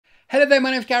Hello there,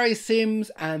 my name is Gary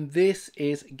Sims and this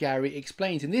is Gary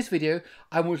Explains. In this video,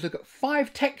 I want to look at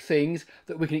 5 tech things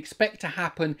that we can expect to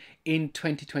happen in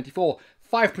 2024.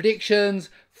 5 predictions,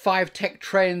 5 tech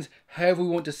trends, however we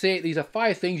want to see it. These are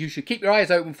 5 things you should keep your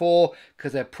eyes open for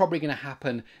because they're probably going to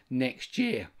happen next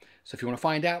year. So if you want to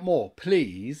find out more,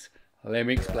 please let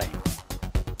me explain.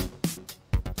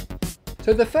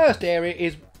 So the first area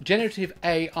is generative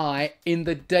AI in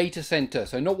the data center.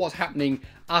 So not what's happening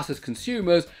us as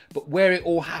consumers, but where it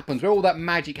all happens, where all that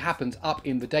magic happens up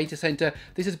in the data center.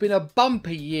 This has been a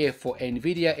bumpy year for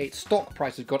Nvidia. Its stock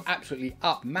price has gone absolutely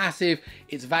up massive.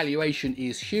 Its valuation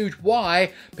is huge.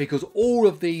 Why? Because all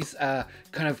of these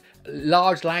kind of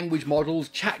large language models,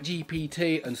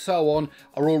 ChatGPT and so on,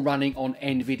 are all running on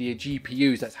Nvidia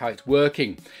GPUs. That's how it's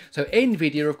working. So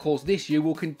Nvidia, of course, this year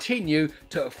will continue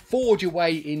to forge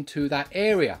away into that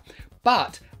area.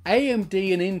 But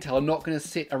AMD and Intel are not going to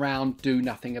sit around do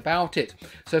nothing about it.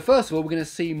 So first of all, we're going to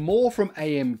see more from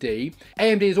AMD.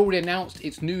 AMD has already announced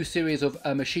its new series of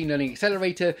machine learning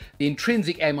accelerator, the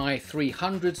Intrinsic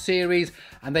MI300 series,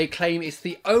 and they claim it's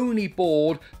the only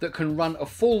board that can run a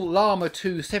full Llama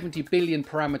 2 70 billion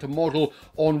parameter model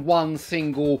on one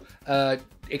single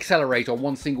accelerator, on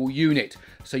one single unit.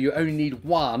 So you only need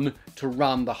one to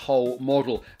run the whole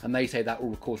model, and they say that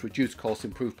will of course reduce costs,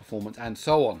 improve performance and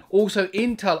so on. Also,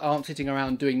 Intel aren't sitting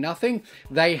around doing nothing.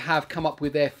 They have come up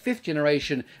with their 5th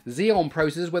generation Xeon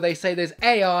processors where they say there's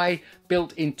AI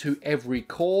built into every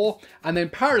core, and then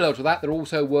parallel to that they're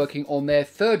also working on their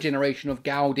 3rd generation of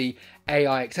Gaudi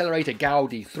AI accelerator,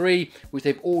 Gaudi 3, which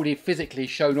they've already physically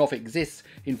shown off exists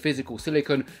in physical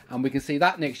silicon, and we can see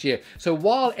that next year. So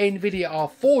while Nvidia are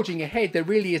forging ahead, there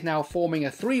really is now forming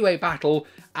a 3-way battle,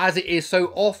 as it is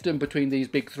so often between these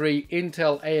big 3,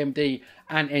 Intel, AMD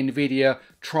and Nvidia,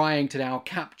 trying to now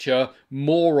capture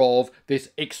more of this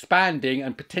expanding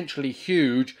and potentially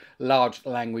huge large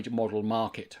language model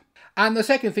market. And the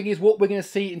second thing is what we're going to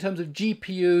see in terms of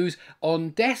GPUs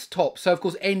on desktop. So of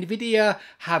course Nvidia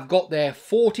have got their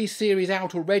 40 series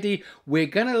out already. We're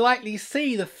going to likely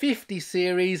see the 50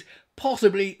 series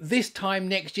possibly this time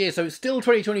next year. So it's still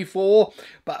 2024,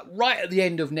 but right at the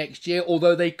end of next year,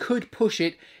 although they could push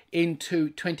it into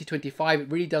 2025.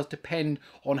 It really does depend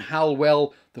on how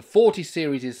well the 40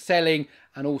 series is selling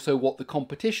and also what the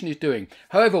competition is doing.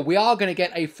 However, we are going to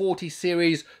get a 40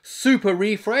 series super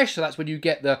refresh. So that's when you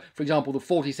get the, for example, the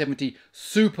 4070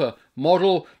 Super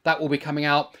model. That will be coming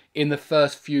out in the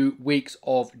first few weeks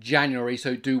of January.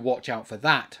 So do watch out for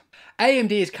that.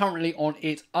 AMD is currently on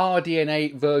its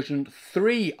RDNA version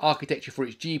 3 architecture for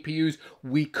its GPUs.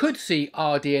 We could see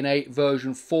RDNA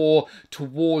version 4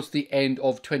 towards the end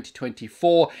of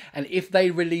 2024. And if they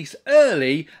release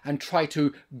early and try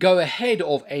to go ahead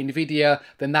of Nvidia,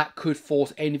 then that could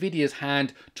force Nvidia's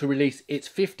hand to release its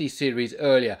 50 series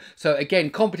earlier. So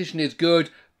again, competition is good.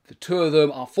 The two of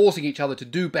them are forcing each other to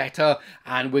do better,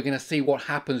 and we're going to see what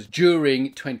happens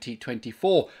during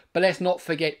 2024. But let's not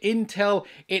forget Intel.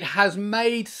 It has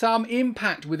made some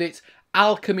impact with its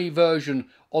Alchemy version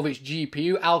of its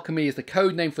GPU. Alchemy is the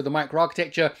code name for the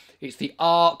microarchitecture. It's the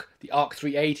Arc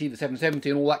 380, the 770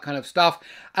 and all that kind of stuff.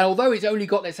 And although it's only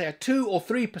got, let's say, a 2 or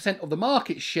 3% of the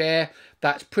market share,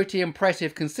 that's pretty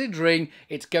impressive considering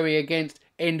it's going against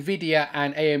Nvidia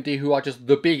and AMD, who are just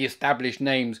the big established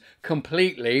names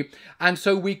completely. And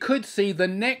so we could see the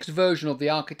next version of the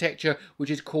architecture,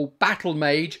 which is called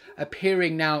Battlemage,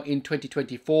 appearing now in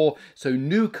 2024. So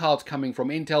new cards coming from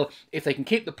Intel. If they can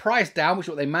keep the price down, which is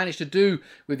what they managed to do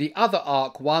with the other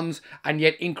Arc ones, and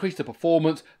yet increase the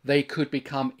performance, they could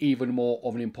become even more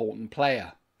of an important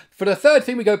player. For the third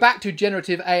thing, we go back to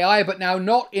generative AI, but now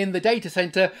not in the data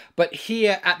center, but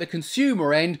here at the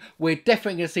consumer end. We're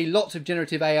definitely going to see lots of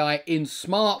generative AI in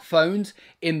smartphones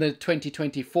in the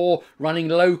 2024, running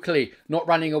locally, not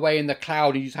running away in the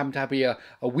cloud. You just happen to have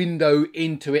a window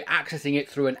into it, accessing it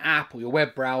through an app or your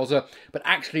web browser, but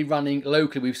actually running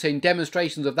locally. We've seen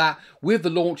demonstrations of that with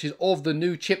the launches of the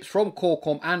new chips from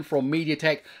Qualcomm and from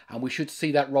MediaTek, and we should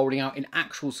see that rolling out in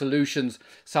actual solutions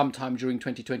sometime during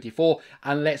 2024.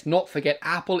 And let's not forget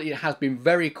Apple. It has been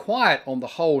very quiet on the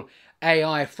whole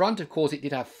AI front. Of course, it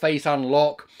did have Face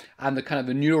Unlock and the kind of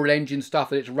the neural engine stuff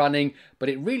that it's running, but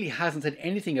it really hasn't said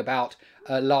anything about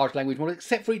a large language model,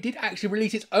 except for it did actually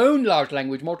release its own large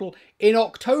language model in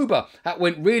October. That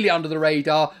went really under the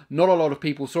radar. Not a lot of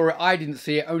people saw it. I didn't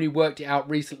see it, only worked it out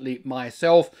recently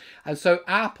myself. And so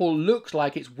Apple looks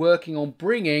like it's working on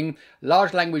bringing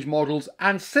large language models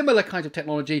and similar kinds of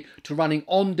technology to running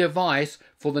on device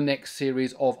for the next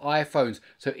series of iPhones.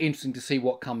 So interesting to see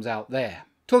what comes out there.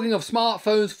 Talking of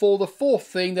smartphones, for the fourth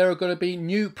thing, there are going to be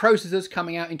new processors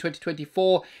coming out in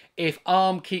 2024. If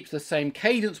ARM keeps the same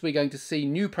cadence, we're going to see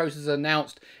new processors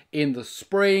announced in the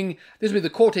spring. This will be the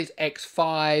Cortex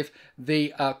X5,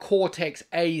 the Cortex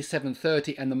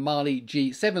A730 and the Mali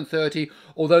G730,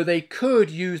 although they could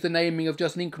use the naming of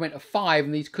just an increment of 5,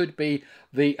 and these could be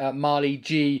the Mali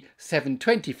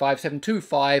G725,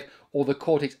 725, or the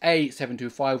Cortex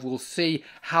A725. We'll see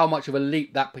how much of a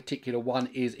leap that particular one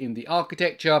is in the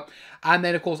architecture. And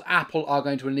then, of course, Apple are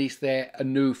going to release their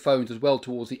new phones as well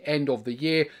towards the end of the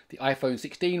year, the iPhone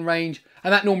 16 range.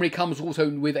 And that normally comes also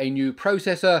with a new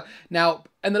processor. Now,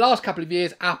 in the last couple of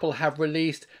years, Apple have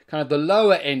released kind of the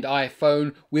lower end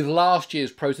iPhone with last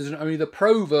year's processor and only the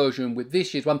Pro version with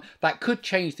this year's one. That could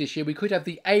change this year. We could have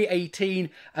the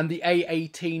A18 and the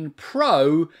A18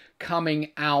 Pro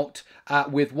coming out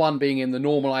with one being in the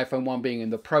normal iPhone, one being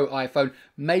in the Pro iPhone.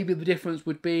 Maybe the difference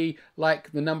would be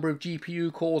like the number of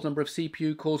GPU cores, number of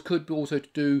CPU cores, could be also to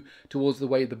do towards the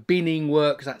way the binning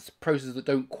works. That's processors that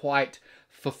don't quite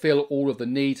fulfill all of the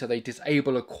needs, so they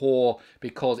disable a core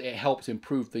because it helps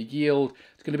improve the yield.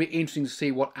 It's going to be interesting to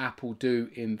see what Apple do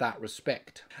in that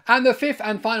respect. And the fifth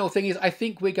and final thing is I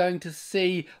think we're going to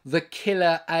see the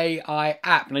killer AI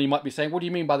app. Now you might be saying, what do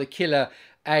you mean by the killer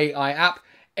AI app?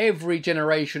 Every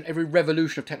generation, every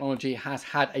revolution of technology has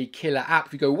had a killer app.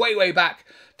 If you go way, way back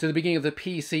to the beginning of the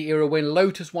PC era when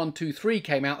Lotus 123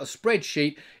 came out, a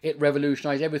spreadsheet, it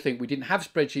revolutionized everything. We didn't have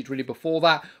spreadsheets really before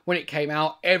that. When it came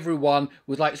out, everyone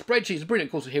was like, spreadsheets are brilliant.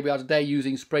 Of course, here we are today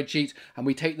using spreadsheets and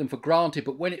we take them for granted.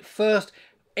 But when it first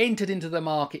entered into the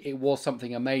market, it was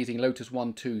something amazing, Lotus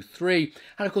 123.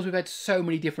 And of course, we've had so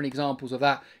many different examples of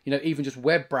that. You know, even just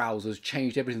web browsers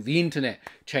changed everything. The internet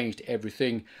changed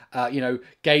everything. You know,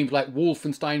 games like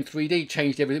Wolfenstein 3D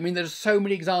changed everything. I mean, there's so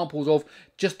many examples of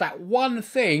just that one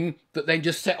thing that then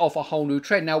just set off a whole new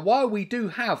trend. Now, while we do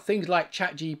have things like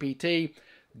ChatGPT,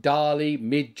 DALL-E,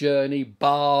 Midjourney,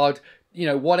 Bard, you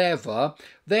know, whatever,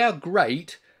 they are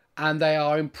great and they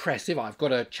are impressive. I've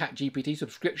got a ChatGPT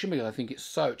subscription because I think it's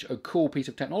such a cool piece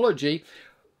of technology,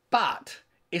 but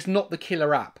it's not the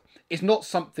killer app. It's not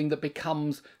something that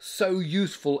becomes so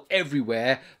useful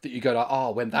everywhere that you go like,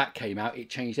 oh, when that came out, it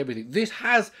changed everything. This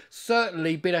has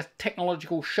certainly been a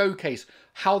technological showcase,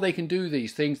 how they can do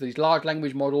these things, these large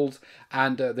language models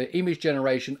and the image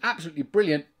generation, absolutely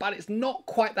brilliant, but it's not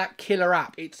quite that killer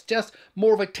app. It's just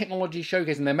more of a technology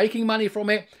showcase and they're making money from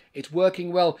it. It's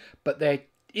working well, but there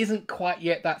isn't quite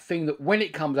yet that thing that when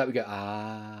it comes out, we go,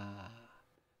 ah,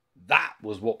 that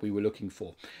was what we were looking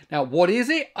for. Now, what is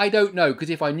it? I don't know, because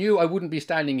if I knew, I wouldn't be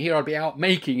standing here. I'd be out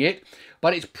making it.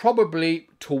 But it's probably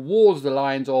towards the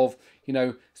lines of, you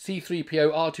know,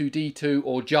 C-3PO, R2-D2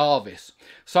 or Jarvis.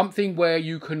 Something where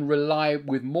you can rely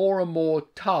with more and more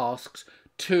tasks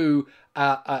to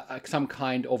some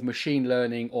kind of machine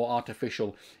learning or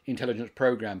artificial intelligence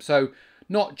program. So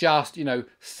not just, you know,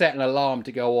 set an alarm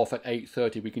to go off at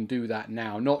 8:30. We can do that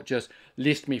now. Not just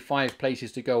list me 5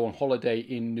 places to go on holiday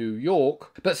in New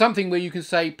York, but something where you can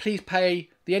say, please pay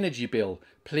the energy bill.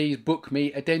 Please book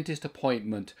me a dentist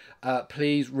appointment.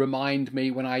 Please remind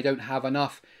me when I don't have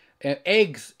enough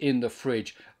eggs in the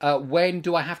fridge. When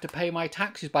do I have to pay my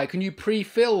taxes by? Can you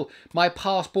pre-fill my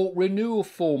passport renewal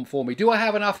form for me? Do I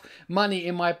have enough money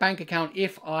in my bank account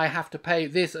if I have to pay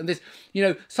this and this? You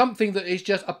know, something that is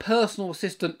just a personal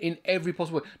assistant in every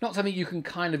possible way. Not something you can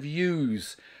kind of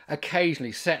use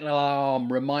occasionally, set an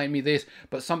alarm, remind me this,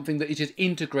 but something that is just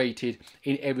integrated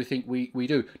in everything we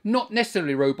do. Not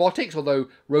necessarily robotics, although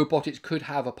robotics could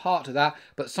have a part to that,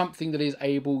 but something that is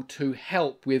able to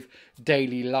help with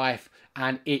daily life,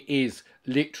 and it is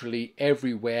literally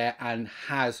everywhere and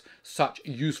has such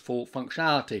useful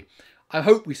functionality. I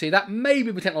hope we see that.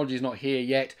 Maybe the technology is not here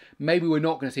yet. Maybe we're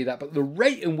not going to see that, but the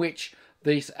rate in which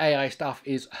this AI stuff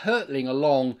is hurtling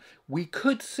along, we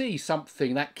could see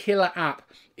something, that killer app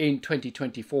in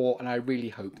 2024, and I really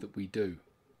hope that we do.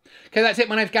 Okay, that's it.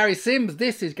 My name's Gary Sims.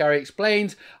 This is Gary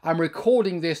Explains. I'm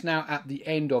recording this now at the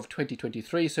end of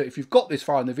 2023, so if you've got this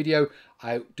far in the video,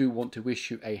 I do want to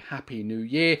wish you a happy new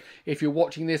year. If you're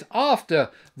watching this after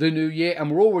the new year and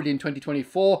we're already in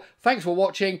 2024, thanks for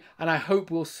watching, and I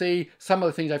hope we'll see some of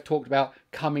the things I've talked about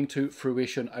coming to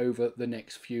fruition over the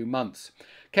next few months.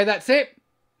 Okay, that's it.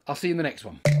 I'll see you in the next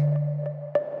one.